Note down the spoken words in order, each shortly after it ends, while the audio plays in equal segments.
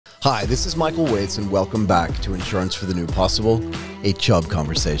Hi, this is Michael Waits, and welcome back to Insurance for the New Possible, a Chubb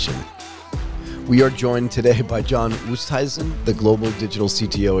conversation. We are joined today by John Oosthuizen, the Global Digital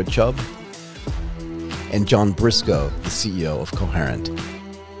CTO at Chubb, and John Brisco, the CEO of Coherent.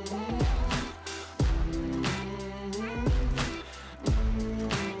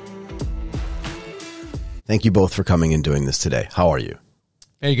 Thank you both for coming and doing this today. How are you?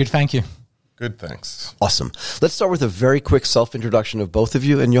 Very good, thank you. Good, thanks. Awesome. Let's start with a very quick self-introduction of both of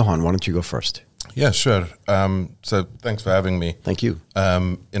you. And Johan, why don't you go first? Yeah, sure. So thanks for having me. Thank you.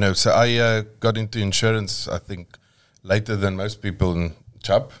 So I got into insurance, I think, later than most people in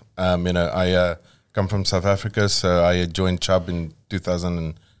Chubb. I come from South Africa, so I joined Chubb in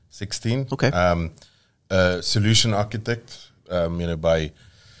 2016. Okay. Solution architect, by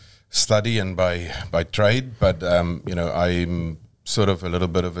study and by trade, but I'm sort of a little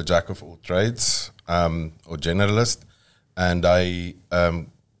bit of a jack of all trades, or generalist, and I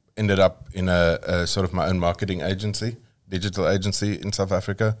ended up in a sort of my own marketing agency, digital agency in South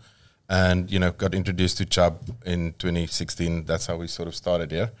Africa, and got introduced to Chubb in 2016. That's how we sort of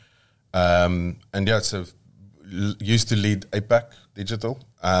started here, so used to lead APAC digital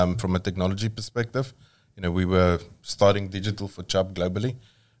from a technology perspective. We were starting digital for Chubb globally.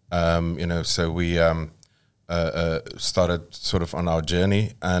 So we started sort of on our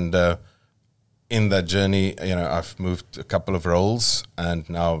journey, and in that journey, I've moved a couple of roles, and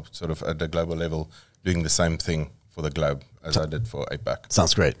now sort of at the global level doing the same thing for the globe as I did for APAC.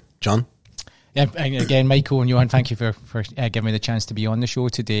 Sounds great. John? Yeah, and again, Michael and Johan, thank you for giving me the chance to be on the show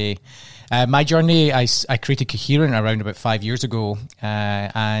today. My journey, I created Coherent around about 5 years ago,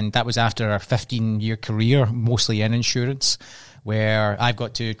 and that was after a 15-year career, mostly in insurance, where I've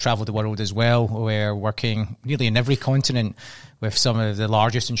got to travel the world as well. We're working nearly in every continent with some of the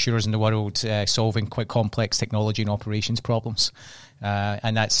largest insurers in the world, solving quite complex technology and operations problems.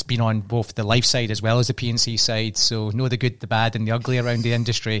 And that's been on both the life side as well as the P&C side. So know the good, the bad and the ugly around the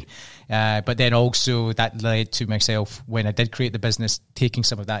industry. But then also that led to myself, when I did create the business, taking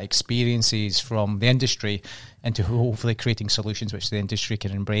some of that experiences from the industry into hopefully creating solutions which the industry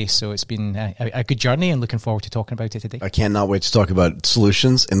can embrace. So it's been a good journey, and looking forward to talking about it today. I cannot wait to talk about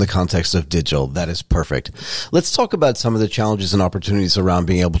solutions in the context of digital. That is perfect. Let's talk about some of the challenges and opportunities around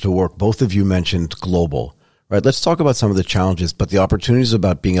being able to work. Both of you mentioned global. Right, let's talk about some of the challenges, but the opportunities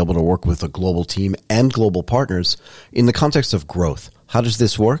about being able to work with a global team and global partners in the context of growth. How does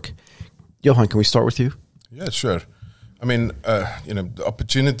this work? Johan, can we start with you? Yeah, sure. I mean, the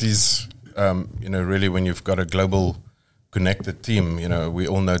opportunities, really when you've got a global connected team, we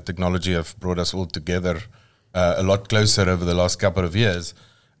all know technology have brought us all together a lot closer over the last couple of years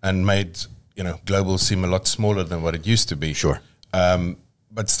and made, global seem a lot smaller than what it used to be. Sure.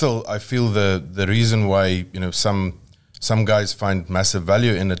 But still, I feel the reason why some guys find massive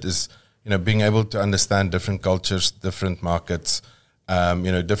value in it is being able to understand different cultures, different markets,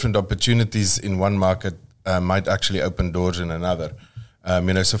 different opportunities in one market might actually open doors in another.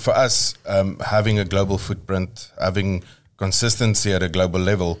 So for us, having a global footprint, having consistency at a global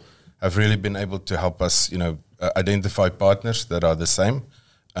level, have really been able to help us identify partners that are the same,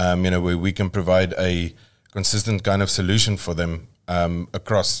 where we can provide a consistent kind of solution for them.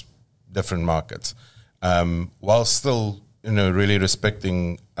 Across different markets, while still, really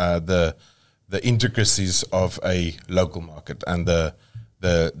respecting the intricacies of a local market and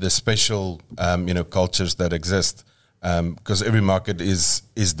the special, cultures that exist, because every market is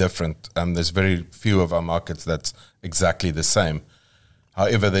different. There's very few of our markets that's exactly the same.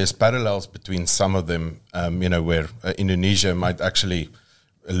 However, there's parallels between some of them, where Indonesia might actually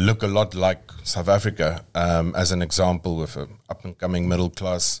look a lot like South Africa, as an example, with an up-and-coming middle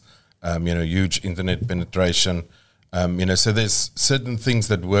class, huge internet penetration. So there's certain things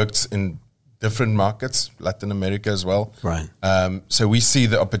that works in different markets, Latin America as well. Right. So we see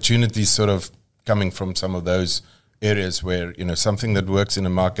the opportunities sort of coming from some of those areas where, something that works in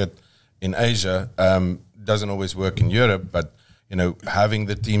a market in Asia doesn't always work in Europe, but, having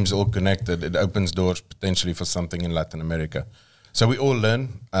the teams all connected, it opens doors potentially for something in Latin America. So we all learn,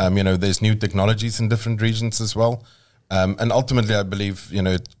 there's new technologies in different regions as well. And ultimately, I believe,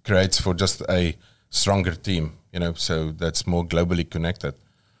 it creates for just a stronger team, so that's more globally connected.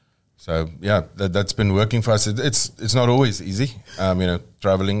 So, yeah, that's been working for us. It's not always easy,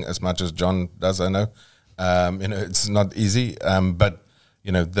 traveling as much as John does, I know. It's not easy, but,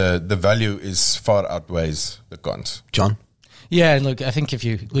 the value is far outweighs the cons. John? Yeah, and look, I think if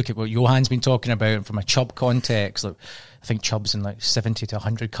you look at what Johan's been talking about from a Chubb context, look, I think Chubb's in like 70 to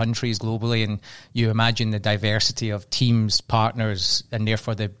 100 countries globally, and you imagine the diversity of teams, partners, and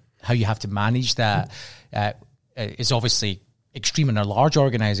therefore how you have to manage that is obviously extreme in a large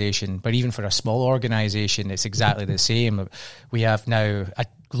organization, but even for a small organization, it's exactly the same. We have now a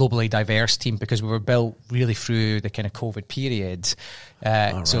globally diverse team because we were built really through the kind of COVID period.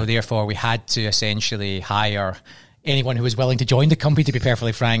 So therefore we had to essentially hire anyone who was willing to join the company, to be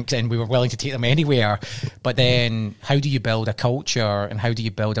perfectly frank, and we were willing to take them anywhere. But then how do you build a culture and how do you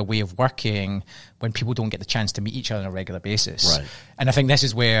build a way of working when people don't get the chance to meet each other on a regular basis? Right. And I think this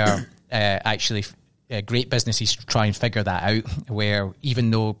is where actually great businesses try and figure that out, where even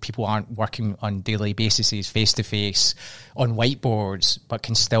though people aren't working on daily basis, face-to-face, on whiteboards, but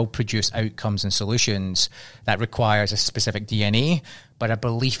can still produce outcomes and solutions, that requires a specific DNA, but a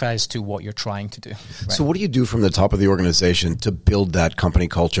belief as to what you're trying to do. Right? So what do you do from the top of the organization to build that company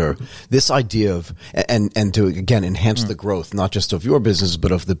culture? This idea of, and to, again, enhance the growth, not just of your business,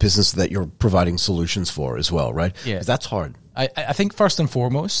 but of the business that you're providing solutions for as well, right? Yeah. 'Cause that's hard. I think first and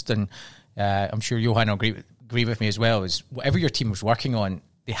foremost, and I'm sure Johan will agree with me as well, is whatever your team is working on,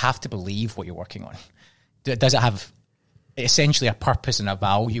 they have to believe what you're working on. Does it have essentially a purpose and a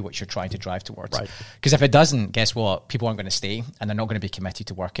value which you're trying to drive towards? Right. Because if it doesn't, guess what? People aren't going to stay and they're not going to be committed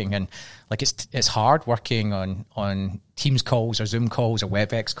to working. And like it's hard working on Teams calls or Zoom calls or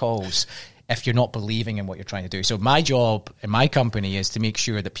WebEx calls if you're not believing in what you're trying to do. So my job in my company is to make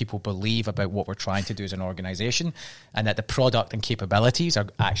sure that people believe about what we're trying to do as an organization and that the product and capabilities are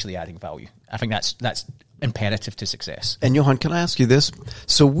actually adding value. I think that's imperative to success. And Johan, can I ask you this?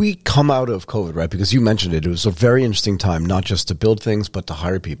 So we come out of COVID, right? Because you mentioned it. It was a very interesting time, not just to build things, but to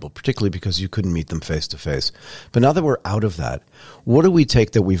hire people, particularly because you couldn't meet them face to face. But now that we're out of that, what do we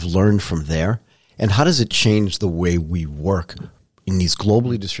take that we've learned from there? And how does it change the way we work in these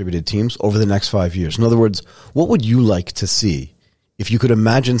globally distributed teams over the next 5 years? In other words, what would you like to see? If you could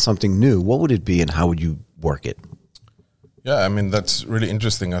imagine something new, what would it be and how would you work it? Yeah, I mean, that's really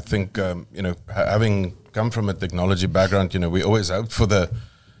interesting. I think, having come from a technology background, we always hoped for the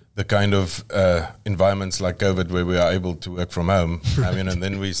kind of environments like COVID where we are able to work from home. And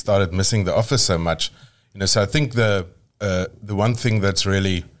then we started missing the office so much. So I think the one thing that's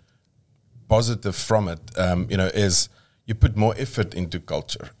really positive from it, is you put more effort into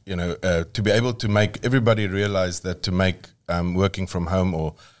culture, to be able to make everybody realize that to make working from home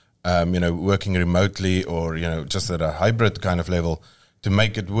or, working remotely or, just at a hybrid kind of level, to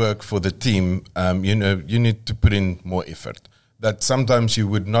make it work for the team, you need to put in more effort that sometimes you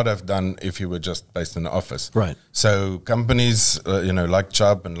would not have done if you were just based in the office. Right. So companies, like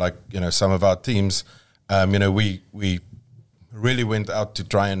Chubb and like, some of our teams, we really went out to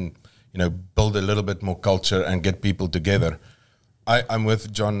try and, build a little bit more culture and get people together. I'm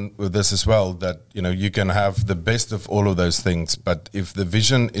with John with this as well, that, you can have the best of all of those things, but if the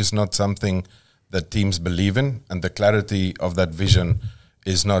vision is not something that teams believe in and the clarity of that vision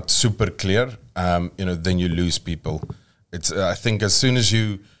is not super clear, then you lose people. It's, I think as soon as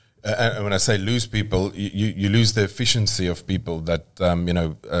you, when I say lose people, you lose the efficiency of people that,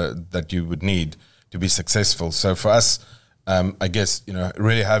 that you would need to be successful. So for us, I guess,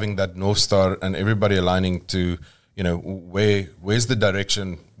 really having that North Star and everybody aligning to, where's the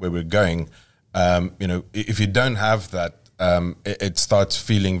direction where we're going. If you don't have that, it starts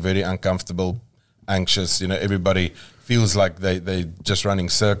feeling very uncomfortable, anxious. Everybody feels like they're just running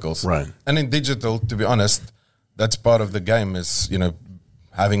circles. Right. And in digital, to be honest, that's part of the game is,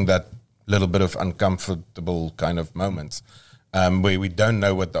 having that little bit of uncomfortable kind of moments where we don't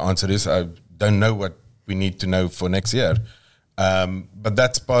know what the answer is. I don't know what we need to know for next year. But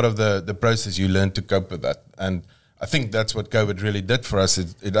that's part of the process. You learn to cope with that. And I think that's what COVID really did for us.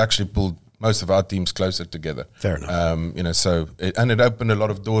 It actually pulled most of our teams closer together. Fair enough. So it opened a lot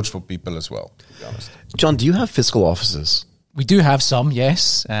of doors for people as well, to be honest. John, do you have physical offices? We do have some,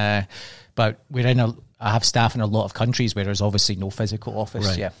 yes. But I have staff in a lot of countries where there's obviously no physical office.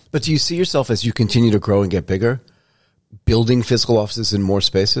 Right. Yeah. But do you see yourself as you continue to grow and get bigger, building physical offices in more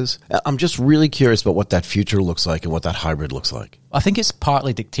spaces? I'm just really curious about what that future looks like and what that hybrid looks like. I think it's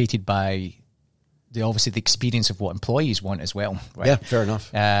partly dictated by the experience of what employees want as well. Right? Yeah, fair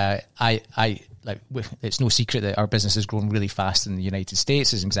enough. It's no secret that our business has grown really fast in the United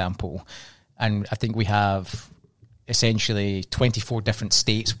States, as an example. And I think we have essentially 24 different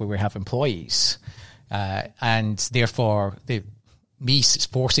states where we have employees. And therefore, me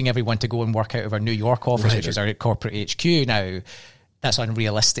forcing everyone to go and work out of our New York office, right, which is our corporate HQ now, that's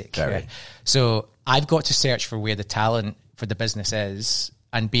unrealistic. Right? So I've got to search for where the talent for the business is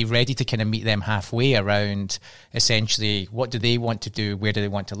and be ready to kind of meet them halfway around essentially what do they want to do, where do they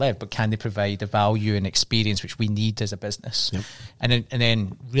want to live, but can they provide the value and experience which we need as a business? Yep. And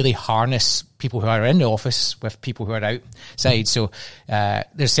then really harness people who are in the office with people who are outside. So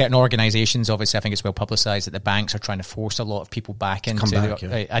there's certain organisations, obviously I think it's well publicised, that the banks are trying to force a lot of people back into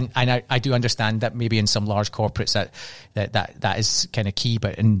and I do understand that maybe in some large corporates that is kind of key,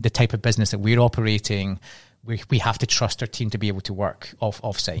 but in the type of business that we're operating, we have to trust our team to be able to work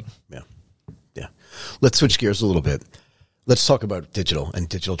off-site. Yeah. Let's switch gears a little bit. Let's talk about digital and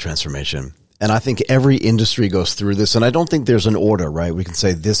digital transformation. And I think every industry goes through this, and I don't think there's an order, right? We can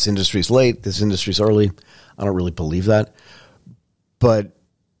say this industry's late, this industry's early. I don't really believe that. But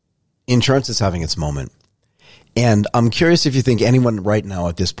insurance is having its moment. And I'm curious if you think anyone right now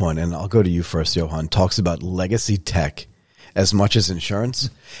at this point, and I'll go to you first, Johan, talks about legacy tech as much as insurance.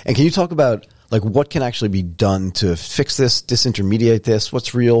 And can you talk about like what can actually be done to fix this, disintermediate this?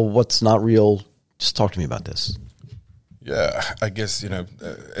 What's real? What's not real? Just talk to me about this. Yeah, I guess,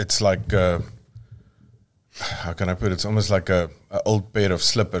 it's like, how can I put it? It's almost like a old pair of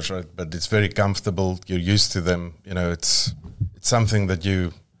slippers, right? But it's very comfortable. You're used to them. It's something that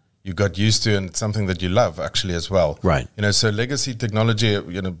you got used to, and it's something that you love actually as well. Right. So legacy technology,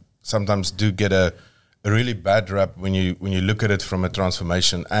 sometimes do get a really bad rap when you look at it from a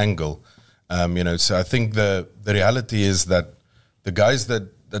transformation angle. So I think the reality is that the guys that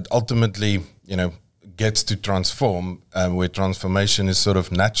ultimately, gets to transform, where transformation is sort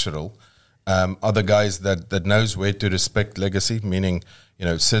of natural, are the guys that knows where to respect legacy, meaning,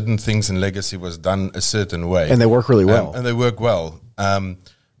 certain things in legacy was done a certain way. And they work really well. And they work well.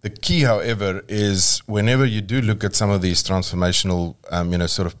 The key, however, is whenever you do look at some of these transformational,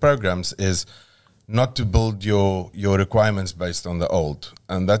 sort of programs, is not to build your requirements based on the old.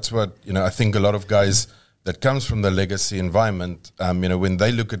 And that's what, I think a lot of guys that comes from the legacy environment, when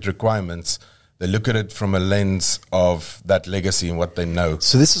they look at requirements, they look at it from a lens of that legacy and what they know.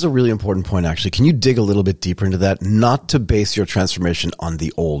 So this is a really important point, actually. Can you dig a little bit deeper into that? Not to base your transformation on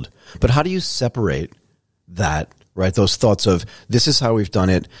the old, but how do you separate that, right? Those thoughts of this is how we've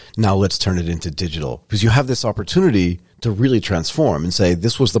done it. Now let's turn it into digital, because you have this opportunity to really transform and say,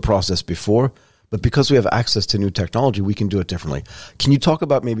 this was the process before, but because we have access to new technology, we can do it differently. Can you talk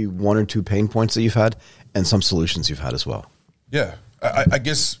about maybe one or two pain points that you've had and some solutions you've had as well? Yeah, I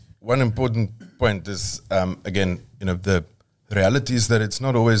guess one important point is, again, the reality is that it's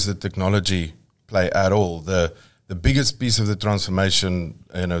not always the technology play at all. The biggest piece of the transformation,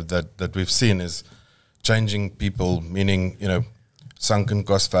 that we've seen is changing people, meaning, sunken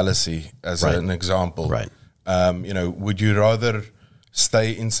cost fallacy as an example. Right. Would you rather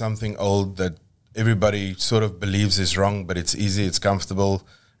stay in something old that everybody sort of believes is wrong, but it's easy, it's comfortable,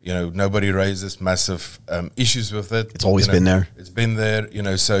 nobody raises massive issues with it. It's always been there. It's been there,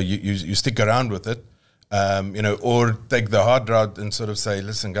 so you stick around with it, or take the hard route and sort of say,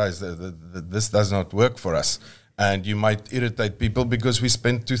 listen, guys, this does not work for us. And you might irritate people because we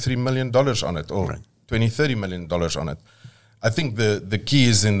spent $2-3 million on it, or $20-30 million on it. I think the key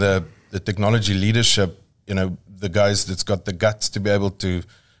is in the technology leadership, the guys that's got the guts to be able to,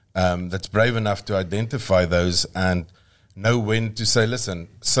 that's brave enough to identify those and know when to say, listen,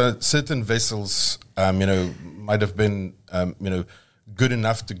 so certain vessels, might have been, good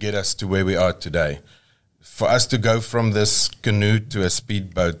enough to get us to where we are today. For us to go from this canoe to a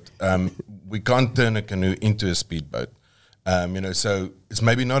speedboat, we can't turn a canoe into a speedboat. So it's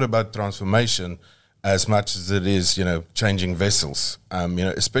maybe not about transformation as much as it is, changing vessels,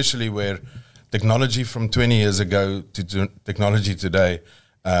 especially where technology from 20 years ago to technology today,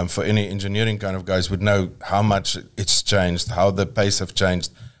 for any engineering kind of guys would know how much it's changed, how the pace have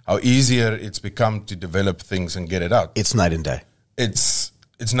changed, how easier it's become to develop things and get it out. It's night and day. It's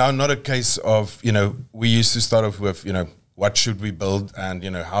now not a case of, we used to start off with, what should we build and,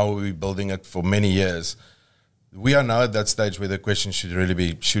 how are we building it for many years. We are now at that stage where the question should really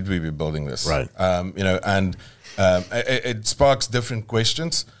be, should we be building this? Right. It sparks different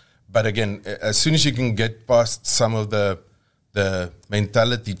questions. But again, as soon as you can get past some of the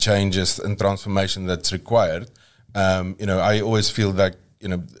mentality changes and transformation that's required, I always feel that,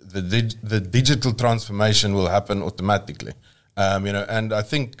 the digital transformation will happen automatically. And I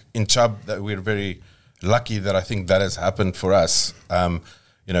think in Chubb that we're very lucky that I think that has happened for us.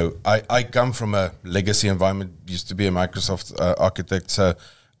 I come from a legacy environment, used to be a Microsoft architect, so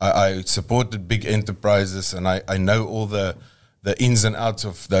I supported big enterprises and I know all the ins and outs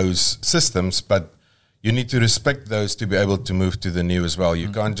of those systems, but you need to respect those to be able to move to the new as well. You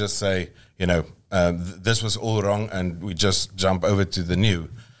can't just say, this was all wrong and we just jump over to the new.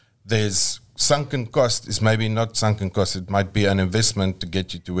 There's sunken cost is maybe not sunken cost. It might be an investment to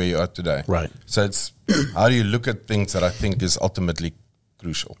get you to where you are today. Right. So it's how do you look at things that I think is ultimately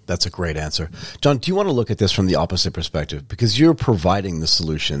crucial. That's a great answer. John, do you want to look at this from the opposite perspective? Because you're providing the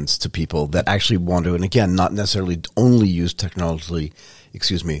solutions to people that actually want to, and again, not necessarily only use technology to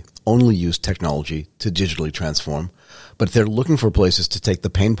digitally transform, but they're looking for places to take the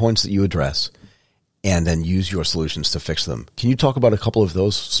pain points that you address and then use your solutions to fix them. Can you talk about a couple of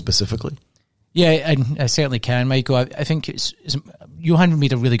those specifically? Yeah, I certainly can, Michael. I think Johan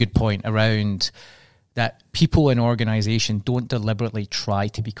made a really good point around that people in organization don't deliberately try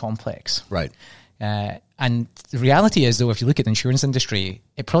to be complex. Right. And the reality is, though, if you look at the insurance industry,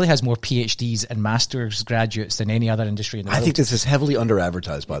 it probably has more PhDs and master's graduates than any other industry in the world. I think this is heavily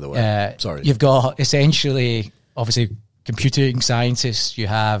under-advertised, by the way. Sorry. You've got essentially, obviously, computing scientists, you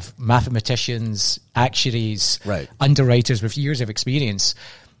have mathematicians, actuaries, right, underwriters with years of experience.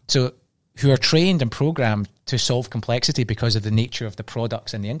 So who are trained and programmed to solve complexity because of the nature of the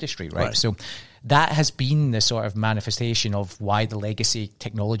products in the industry, right? So that has been the sort of manifestation of why the legacy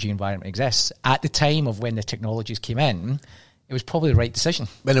technology environment exists. At the time of when the technologies came in, it was probably the right decision.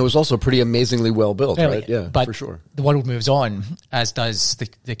 And it was also pretty amazingly well built, right? Yeah, but for sure. The world moves on, as does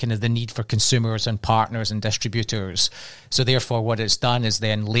the kind of the need for consumers and partners and distributors. So therefore, what it's done is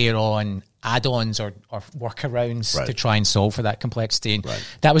then layer on add-ons or workarounds to try and solve for that complexity. And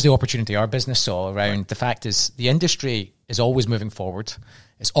that was the opportunity our business saw around the fact is the industry is always moving forward.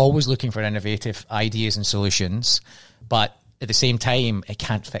 It's always looking for innovative ideas and solutions, but at the same time, it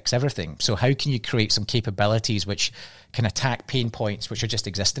can't fix everything. So how can you create some capabilities which can attack pain points which are just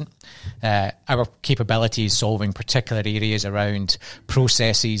existent? Our capabilities solving particular areas around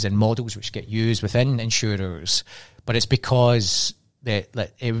processes and models which get used within insurers, but it's because it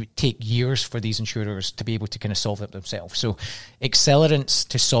would take years for these insurers to be able to kind of solve it themselves. So accelerants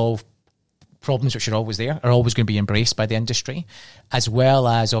to solve problems which are always there are always going to be embraced by the industry, as well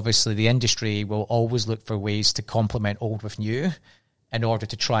as obviously the industry will always look for ways to complement old with new in order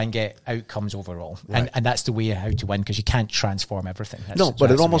to try and get outcomes overall. And that's the way how to win, because you can't transform everything. But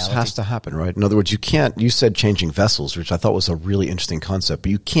it almost has to happen, right? In other words, you said changing vessels, which I thought was a really interesting concept,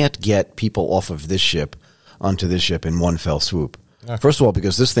 but you can't get people off of this ship onto this ship in one fell swoop. Okay. First of all,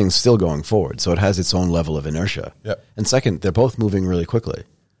 because this thing's still going forward, so it has its own level of inertia. Yep. And second, they're both moving really quickly.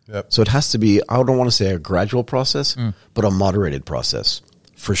 Yep. So it has to be, I don't want to say a gradual process, but a moderated process,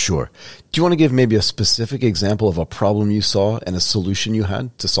 for sure. Do you want to give maybe a specific example of a problem you saw and a solution you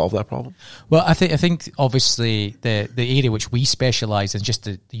had to solve that problem? Well, I think obviously the area which we specialize in just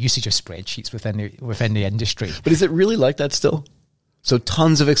the usage of spreadsheets within the industry. But is it really like that still? So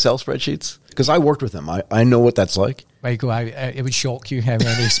tons of Excel spreadsheets? Because I worked with them. I know what that's like. Michael, it would shock you how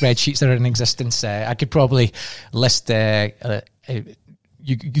many spreadsheets are in existence. I could probably list...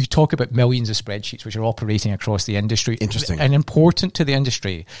 You talk about millions of spreadsheets which are operating across the industry. Interesting. And important to the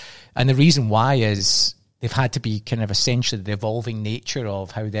industry. And the reason why is they've had to be kind of essentially the evolving nature of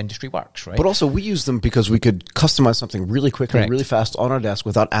how the industry works, right? But also we use them because we could customize something really quickly, really fast on our desk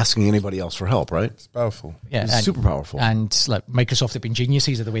without asking anybody else for help, right? It's powerful. Yeah, it's super powerful. And like Microsoft have been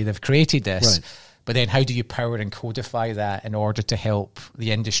geniuses of the way they've created this. Right. But then how do you power and codify that in order to help the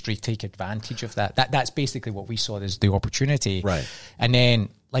industry take advantage of that? That's basically what we saw as the opportunity. Right. And then,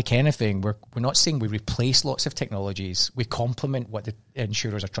 like anything, we're not saying we replace lots of technologies. We complement what the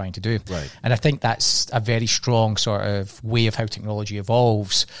insurers are trying to do. Right. And I think that's a very strong sort of way of how technology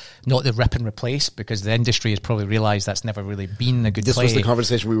evolves, not the rip and replace, because the industry has probably realized that's never really been a good play. This was the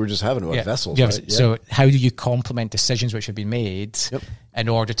conversation we were just having about vessels, right? Yeah. So how do you complement decisions which have been made in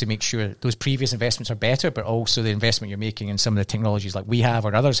order to make sure those previous investments are better, but also the investment you're making in some of the technologies like we have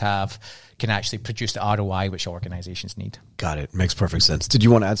or others have can actually produce the ROI which organizations need. Got it. Makes perfect sense. Did you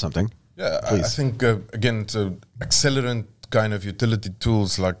want to add something? Yeah, I think, again, so accelerant kind of utility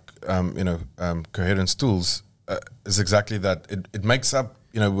tools like, coherence tools is exactly that. It makes up,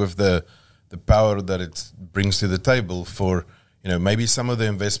 with the power that it brings to the table for, maybe some of the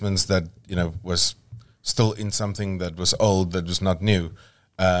investments that, was still in something that was old, that was not new.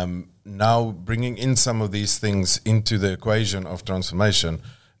 Now bringing in some of these things into the equation of transformation,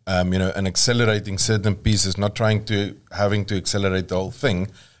 and accelerating certain pieces, not having to accelerate the whole thing,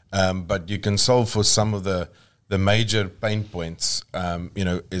 but you can solve for some of the major pain points, I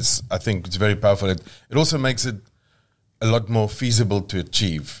think it's very powerful. It also makes it a lot more feasible to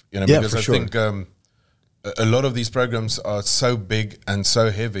achieve, because I think a lot of these programs are so big and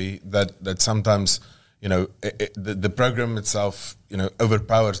so heavy that sometimes, the program itself,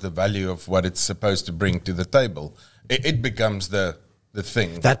 overpowers the value of what it's supposed to bring to the table. It becomes the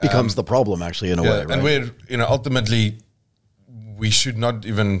thing. That becomes the problem, actually, in a way, right? And we're, ultimately, we should not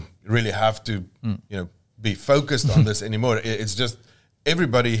even really have to, be focused on this anymore. It's just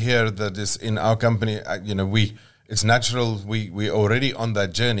everybody here that is in our company, it's natural. We're already on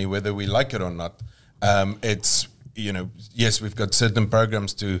that journey, whether we like it or not. It's, yes, we've got certain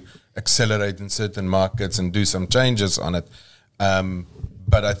programs to accelerate in certain markets and do some changes on it.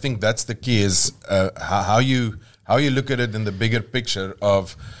 But I think that's the key is how you look at it in the bigger picture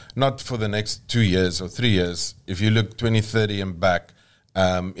of not for the next 2 years or 3 years. If you look 2030 and back,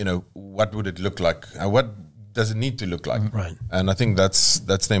 what would it look like? What does it need to look like? Right. And I think that's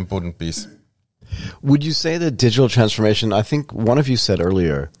the important piece. Would you say that digital transformation, I think one of you said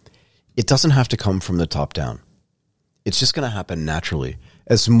earlier, it doesn't have to come from the top down. It's just going to happen naturally.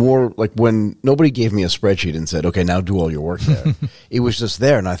 It's more like when nobody gave me a spreadsheet and said, okay, now do all your work there. It was just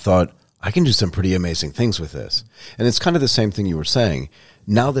there. And I thought, I can do some pretty amazing things with this. And it's kind of the same thing you were saying.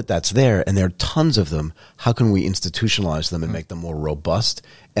 Now that that's there, and there are tons of them, how can we institutionalize them and make them more robust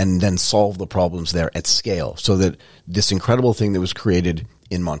and then solve the problems there at scale so that this incredible thing that was created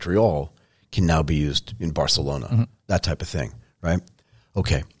in Montreal can now be used in Barcelona, that type of thing, right?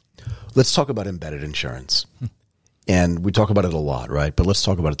 Okay, let's talk about embedded insurance. And we talk about it a lot, right? But let's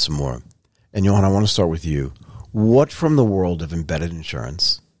talk about it some more. And Johan, I want to start with you. What from the world of embedded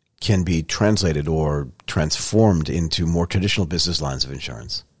insurance can be translated or transformed into more traditional business lines of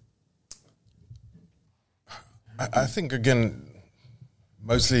insurance? I think, again,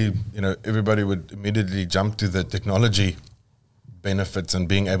 mostly, everybody would immediately jump to the technology benefits and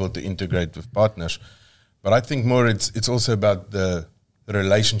being able to integrate with partners. But I think more it's also about the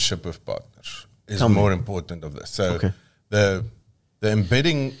relationship with partners is more important of this. So the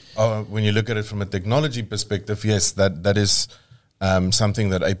embedding, when you look at it from a technology perspective, yes, that is something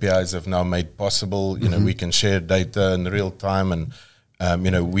that APIs have now made possible. We can share data in real time and,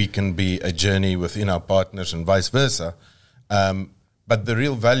 we can be a journey within our partners and vice versa. But the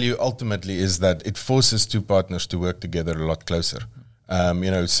real value ultimately is that it forces two partners to work together a lot closer. And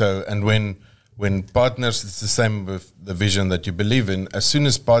when partners, it's the same with the vision that you believe in. As soon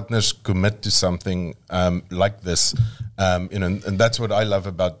as partners commit to something like this, and that's what I love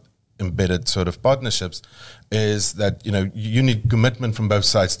about embedded sort of partnerships, is that you need commitment from both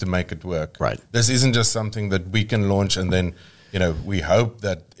sides to make it work. Right. This isn't just something that we can launch and then we hope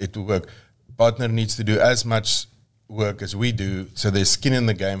that it will work. Partner needs to do as much work as we do, so there's skin in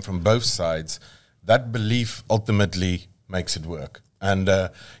the game from both sides. That belief ultimately makes it work. And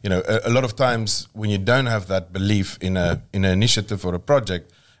a lot of times when you don't have that belief in an initiative or a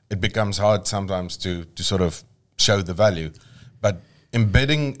project, it becomes hard sometimes to sort of show the value. But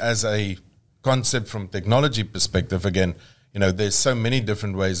embedding as a concept from technology perspective, again, there's so many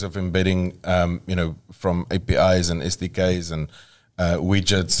different ways of embedding, from APIs and SDKs and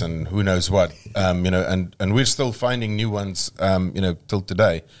widgets and who knows what, and we're still finding new ones, till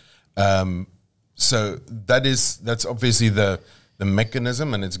today. So that's obviously the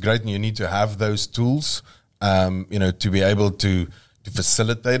mechanism, and it's great, and you need to have those tools, to be able to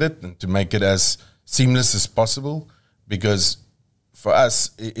facilitate it and to make it as seamless as possible. Because for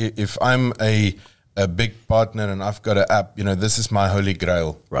us, if I'm a big partner and I've got an app, this is my holy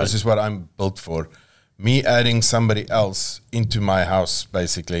grail. Right. This is what I'm built for. Me adding somebody else into my house,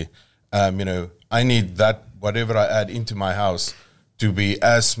 basically, I need that, whatever I add into my house, to be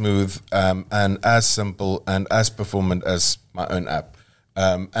as smooth and as simple and as performant as my own app.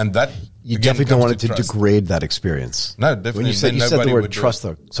 And that you definitely don't want it to degrade that experience. No, definitely. When you said the word trust,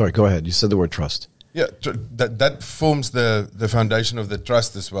 though. Sorry, go ahead. You said the word trust. Yeah, that forms the foundation of the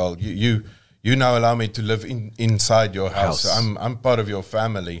trust as well. You now allow me to live inside your house. So I'm part of your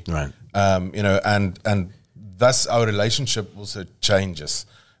family, right? And thus our relationship also changes.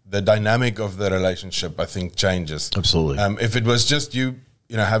 The dynamic of the relationship, I think, changes. Absolutely. If it was just you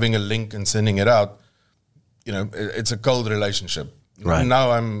having a link and sending it out, it's a cold relationship. Right.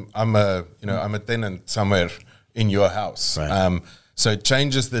 Now I'm a tenant somewhere in your house. Right. So it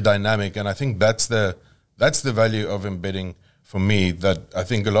changes the dynamic, and I think that's the value of embedding for me. That I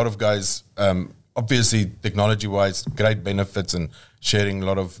think a lot of guys, obviously technology-wise, great benefits and sharing a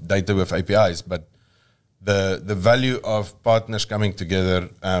lot of data with APIs, but the value of partners coming together,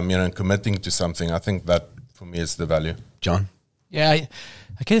 and committing to something, I think that for me is the value. John? Yeah,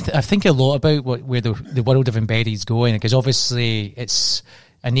 I think a lot about where the world of embedded is going, because obviously it's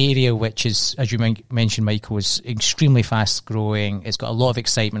an area which is, as you mentioned, Michael, is extremely fast growing. It's got a lot of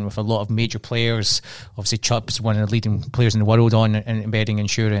excitement with a lot of major players. Obviously, Chubb's one of the leading players in the world on embedding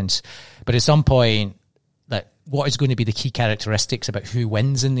insurance. But at some point, what is going to be the key characteristics about who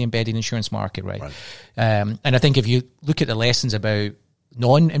wins in the embedded insurance market, right? And I think if you look at the lessons about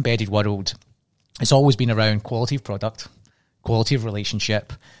non-embedded world, it's always been around quality of product, quality of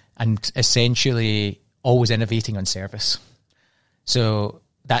relationship, and essentially always innovating on service. So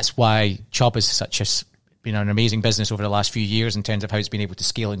that's why Chubb is been an amazing business over the last few years in terms of how it's been able to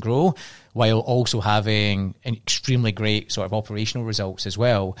scale and grow, while also having an extremely great sort of operational results as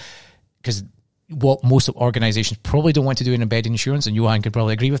well. Because what most organizations probably don't want to do in embedded insurance, and Johan could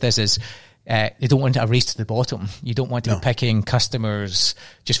probably agree with this, is they don't want a race to the bottom. You don't want to be picking customers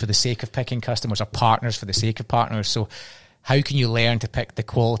just for the sake of picking customers, or partners for the sake of partners. So how can you learn to pick the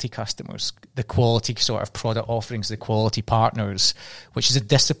quality customers, the quality sort of product offerings, the quality partners, which is the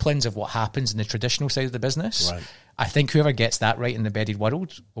disciplines of what happens in the traditional side of the business? Right. I think whoever gets that right in the embedded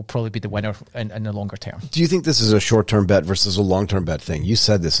world will probably be the winner in the longer term. Do you think this is a short-term bet versus a long-term bet thing? You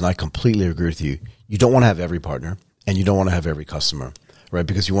said this, and I completely agree with you. You don't want to have every partner, and you don't want to have every customer, right?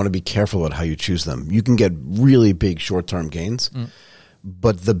 Because you want to be careful about how you choose them. You can get really big short-term gains,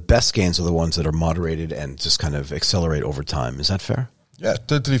 but the best gains are the ones that are moderated and just kind of accelerate over time. Is that fair? Yeah,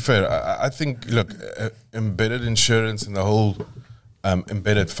 totally fair. I think, look, embedded insurance and the whole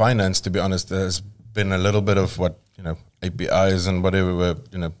embedded finance, to be honest, has been a little bit of what, APIs and whatever were,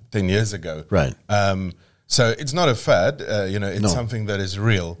 10 years ago. Right. So it's not a fad, it's something that is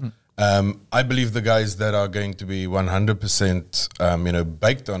real. I believe the guys that are going to be 100%,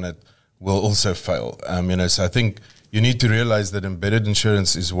 baked on it will also fail. So I think you need to realize that embedded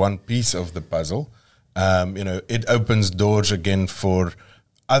insurance is one piece of the puzzle. It opens doors again for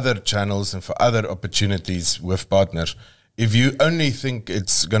other channels and for other opportunities with partners. If you only think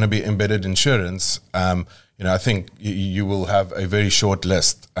it's going to be embedded insurance, I think you will have a very short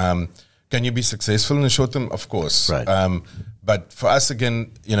list. Can you be successful in the short term? Of course. Right. But for us,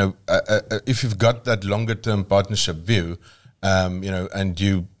 again, if you've got that longer term partnership view, and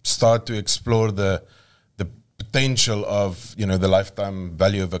you start to explore the potential of, the lifetime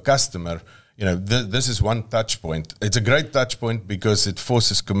value of a customer, this is one touch point. It's a great touch point because it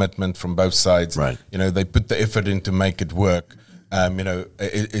forces commitment from both sides. Right. They put the effort in to make it work.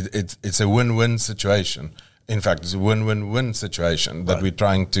 It's a win-win situation. In fact, it's a win-win-win situation that we're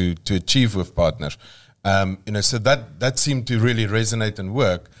trying to achieve with partners. So that seemed to really resonate and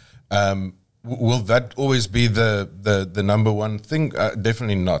work. Will that always be the number one thing?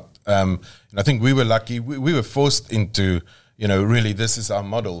 Definitely not. I think we were lucky. We were forced into, really this is our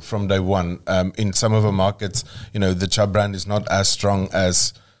model from day one. In some of our markets, the Chubb brand is not as strong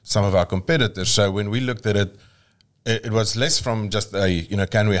as some of our competitors. So when we looked at it, it was less from just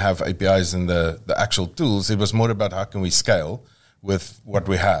can we have APIs in the actual tools? It was more about how can we scale with what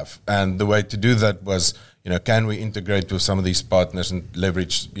we have. And the way to do that was, can we integrate with some of these partners and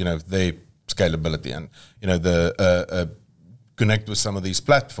leverage, their scalability and, connect with some of these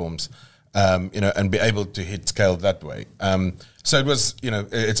platforms, and be able to hit scale that way. So it was,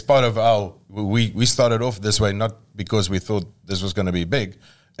 it's part of we started off this way, not because we thought this was going to be big.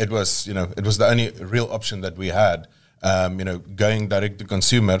 It was, it was the only real option that we had, going direct to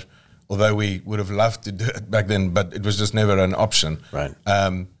consumer, although we would have loved to do it back then, but it was just never an option. Right.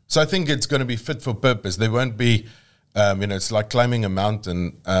 So I think it's going to be fit for purpose. There won't be, it's like climbing a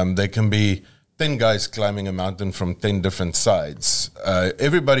mountain. There can be 10 guys climbing a mountain from 10 different sides.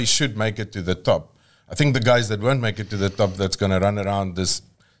 Everybody should make it to the top. I think the guys that won't make it to the top, that's going to run around this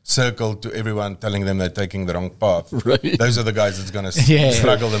circle to everyone telling them they're taking the wrong path. Right. Those are the guys that's going to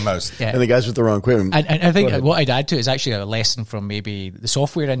struggle the most. Yeah. And the guys with the wrong equipment. And I think what I'd add to it is actually a lesson from maybe the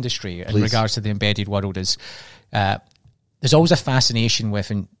software industry in regards to the embedded world is there's always a fascination with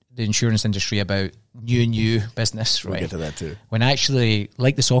the insurance industry about new business, right? We'll get to that too. When actually,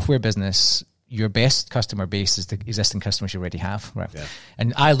 like the software business, your best customer base is the existing customers you already have, right? Yeah.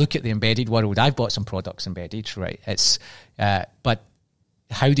 And I look at the embedded world. I've bought some products embedded, right? It's but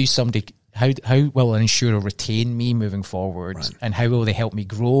how will an insurer retain me moving forward, right? And how will they help me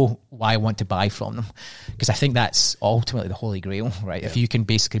grow why I want to buy from them? Because I think that's ultimately the holy grail, right? Yeah. If you can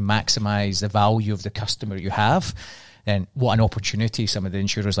basically maximize the value of the customer you have, then what an opportunity some of the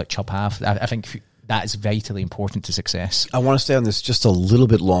insurers like Chubb have. I think that is vitally important to success. I want to stay on this just a little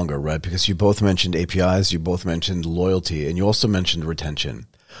bit longer, right? Because you both mentioned APIs, you both mentioned loyalty, and you also mentioned retention.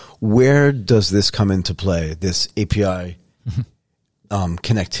 Where does this come into play, this API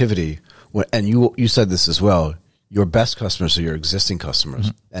connectivity? And you said this as well. Your best customers are your existing customers.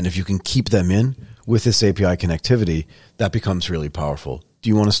 Mm-hmm. And if you can keep them in with this API connectivity, that becomes really powerful. Do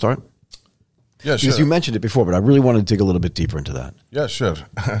you want to start? Yeah, sure. Because you mentioned it before, but I really want to dig a little bit deeper into that. Yeah, sure.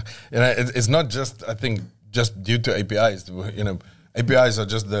 It's not just, I think, just due to APIs. APIs are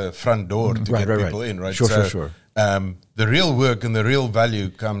just the front door to get people in, right? Sure. The real work and the real value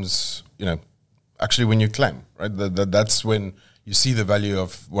comes, actually when you claim, right? That's when you see the value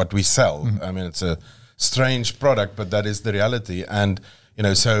of what we sell. Mm-hmm. I mean, it's a strange product, but that is the reality. And,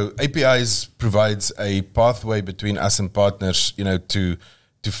 So APIs provides a pathway between us and partners,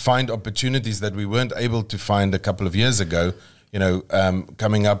 to find opportunities that we weren't able to find a couple of years ago,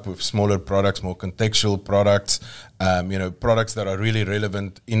 coming up with smaller products, more contextual products, products that are really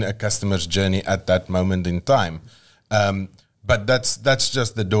relevant in a customer's journey at that moment in time. But that's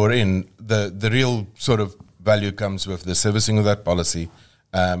just the door in. The real sort of value comes with the servicing of that policy,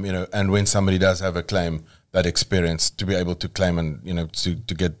 and when somebody does have a claim, that experience to be able to claim and,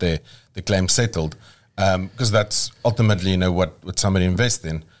 to get the claim settled. Because that's ultimately, what somebody invests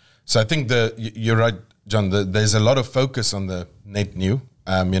in. So I think you're right, John, there's a lot of focus on the net new,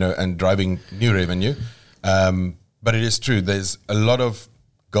 and driving new revenue. But it is true, there's a lot of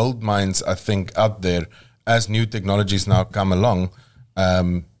gold mines, I think, out there as new technologies now come along,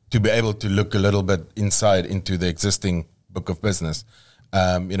 to be able to look a little bit inside into the existing book of business,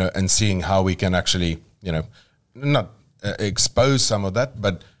 and seeing how we can actually, not expose some of that,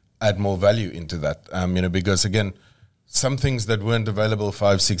 but add more value into that, because again, some things that weren't available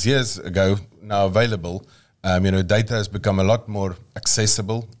 5-6 years ago now available. Data has become a lot more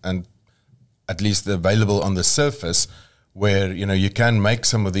accessible and at least available on the surface, where you can make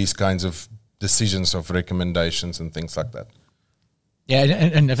some of these kinds of decisions of recommendations and things like that. Yeah,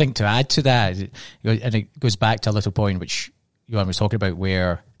 and I think to add to that, and it goes back to a little point which Johan was talking about,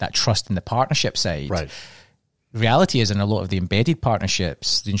 where that trust in the partnership side. Right. Reality is, in a lot of the embedded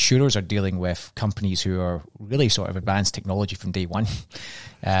partnerships, the insurers are dealing with companies who are really sort of advanced technology from day one.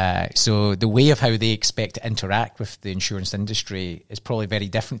 So the way of how they expect to interact with the insurance industry is probably very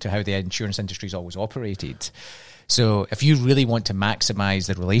different to how the insurance industry has always operated. So if you really want to maximize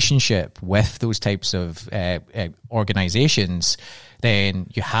the relationship with those types of organizations, then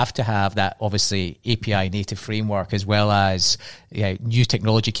you have to have that, obviously, API native framework, as well as new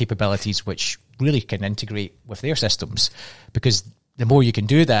technology capabilities which really can integrate with their systems, because the more you can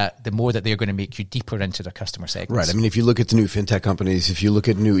do that, the more that they're going to make you deeper into their customer segments. Right. I mean, if you look at the new fintech companies, if you look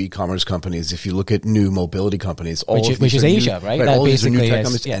at new e-commerce companies, if you look at new mobility companies, which is Asia, right? Right, that all these are new basically tech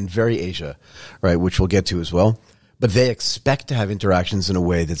companies, and very Asia, right, which we'll get to as well. But they expect to have interactions in a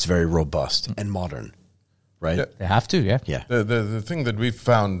way that's very robust and modern, right? Yeah. They have to, yeah. The thing that we've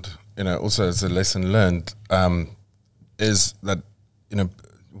found, also as a lesson learned, is that,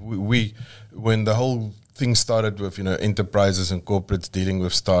 we when the whole thing started with, enterprises and corporates dealing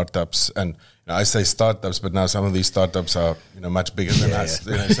with startups, and I say startups, but now some of these startups are, much bigger than us.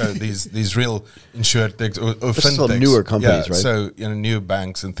 Yeah. So these real insurtechs or fintechs, still newer companies, right? So new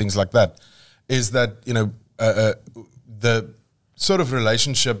banks and things like that, is that the sort of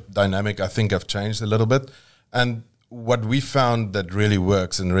relationship dynamic, I think, have changed a little bit, and what we found that really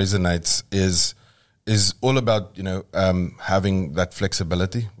works and resonates is all about having that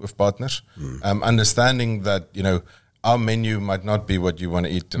flexibility with partners, understanding that our menu might not be what you want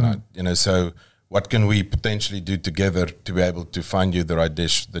to eat tonight. So what can we potentially do together to be able to find you the right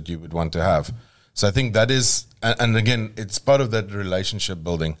dish that you would want to have? So I think that is, and again, it's part of that relationship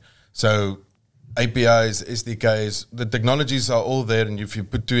building. So APIs, SDKs, the technologies are all there, and if you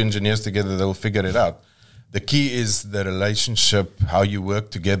put two engineers together, they'll figure it out. The key is the relationship, how you work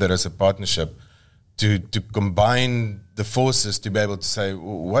together as a partnership to combine the forces to be able to say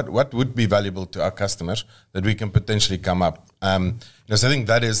what would be valuable to our customers that we can potentially come up. So I think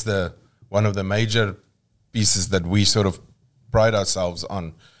that is one of the major pieces that we sort of pride ourselves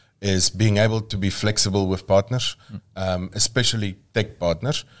on, is being able to be flexible with partners, especially tech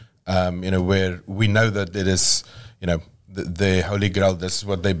partners, where we know that it is, the holy grail. This is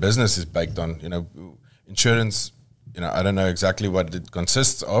what their business is based on. Insurance, I don't know exactly what it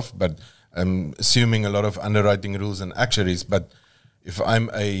consists of, but I'm assuming a lot of underwriting rules and actuaries. But if I'm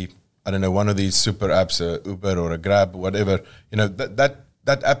one of these super apps, a Uber or a Grab, whatever, that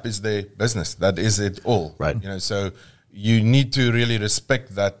app is their business. That is it all. Right. So you need to really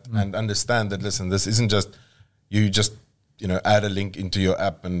respect that and understand that, listen, this isn't just, you just, add a link into your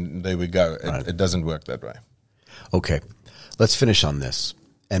app and there we go. It doesn't work that way. Okay. Let's finish on this.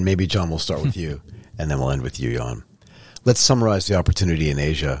 And maybe, John, we'll start with you, and then we'll end with you, Johan. Let's summarize the opportunity in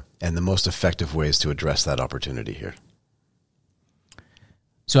Asia and the most effective ways to address that opportunity here.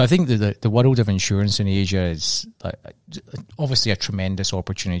 So I think the world of insurance in Asia is obviously a tremendous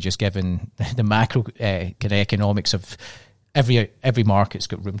opportunity, just given the macro kind of economics of every market's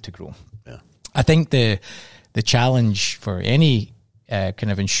got room to grow. Yeah. I think the challenge for any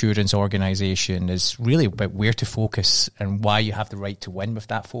kind of insurance organization is really about where to focus and why you have the right to win with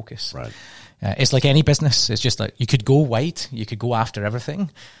that focus. Right. It's like any business. It's just like you could go wide, you could go after everything,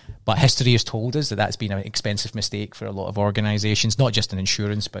 but history has told us that that's been an expensive mistake for a lot of organizations, not just in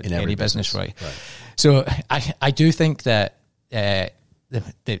insurance, but in any business, right? So I do think that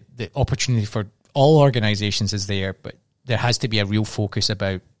the opportunity for all organizations is there, but there has to be a real focus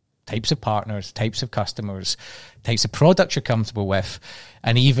about types of partners, types of customers, types of products you're comfortable with,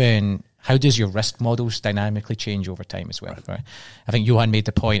 and even how does your risk models dynamically change over time as well, right? I think Johan made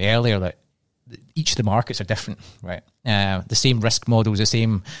the point earlier that each of the markets are different, right? The same risk models, the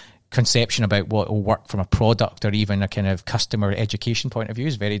same conception about what will work from a product or even a kind of customer education point of view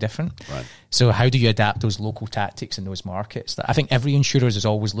is very different. Right. So how do you adapt those local tactics in those markets? I think every insurer is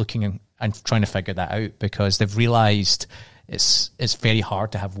always looking and trying to figure that out, because they've realised it's very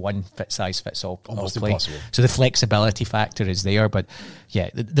hard to have one size fits all. Almost play. impossible. So the flexibility factor is there, but yeah,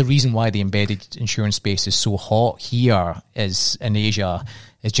 the reason why the embedded insurance space is so hot here is in Asia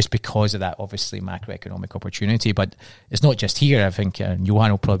is just because of that obviously macroeconomic opportunity. But it's not just here. I think Johan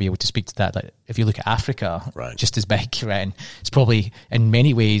will probably be able to speak to that. Like, if you look at Africa, right, just as big, right, and it's probably in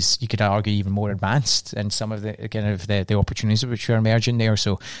many ways you could argue even more advanced in some of the kind of the opportunities which are emerging there.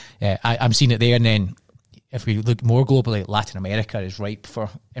 So I'm seeing it there, and then if we look more globally, Latin America is ripe for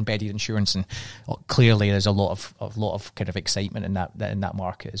embedded insurance, and clearly there's a lot of kind of excitement in that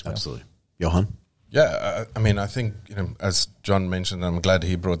market as well. Absolutely, Johan. Yeah, I mean, I think, as John mentioned, I'm glad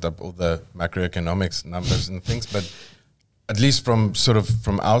he brought up all the macroeconomics numbers and things, but at least from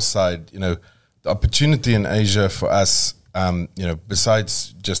our side, the opportunity in Asia for us,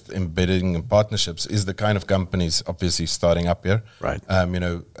 besides just embedding and partnerships, is the kind of companies obviously starting up here. Right.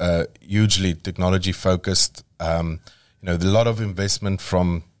 Hugely technology focused. A lot of investment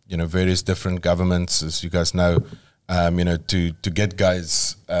from various different governments, as you guys know. To get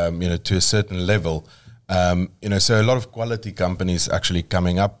guys, to a certain level, so a lot of quality companies actually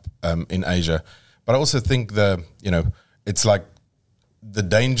coming up in Asia. But I also think it's like the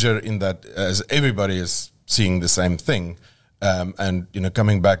danger in that, as everybody is seeing the same thing, and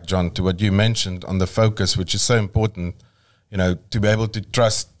coming back, John, to what you mentioned on the focus, which is so important, to be able to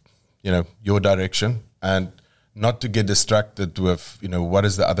trust, your direction and not to get distracted with, what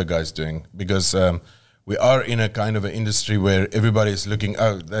is the other guys doing, because we are in a kind of an industry where everybody is looking,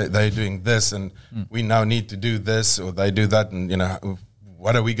 they're doing this, and we now need to do this, or they do that, and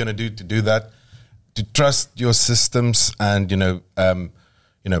what are we going to do that? To trust your systems, and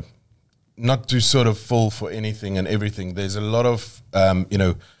not to sort of fall for anything and everything. There's a lot of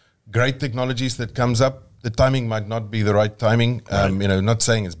great technologies that comes up. The timing might not be the right timing. Right. Not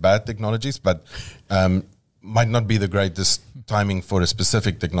saying it's bad technologies, but might not be the greatest timing for a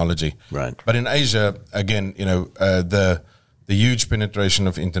specific technology. Right. But in Asia, again, the huge penetration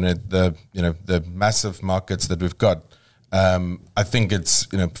of internet, the massive markets that we've got, I think it's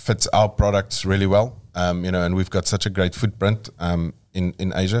fits our products really well. And we've got such a great footprint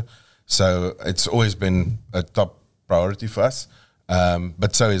in Asia, so it's always been a top priority for us.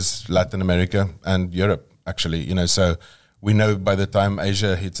 But so is Latin America and Europe, actually. So we know by the time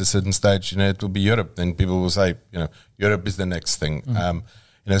Asia hits a certain stage, it will be Europe. Then people will say, Europe is the next thing.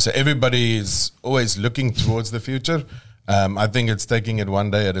 So everybody is always looking towards the future. I think it's taking it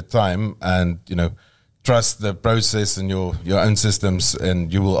one day at a time, and trust the process and your own systems,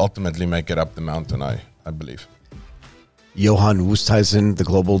 and you will ultimately make it up the mountain. I believe. Johan Oosthuizen, the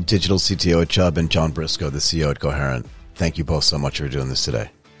global digital CTO at Chubb, and John Brisco, the CEO at Coherent. Thank you both so much for doing this today.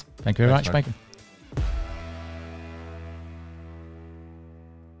 Thank you very much, Michael.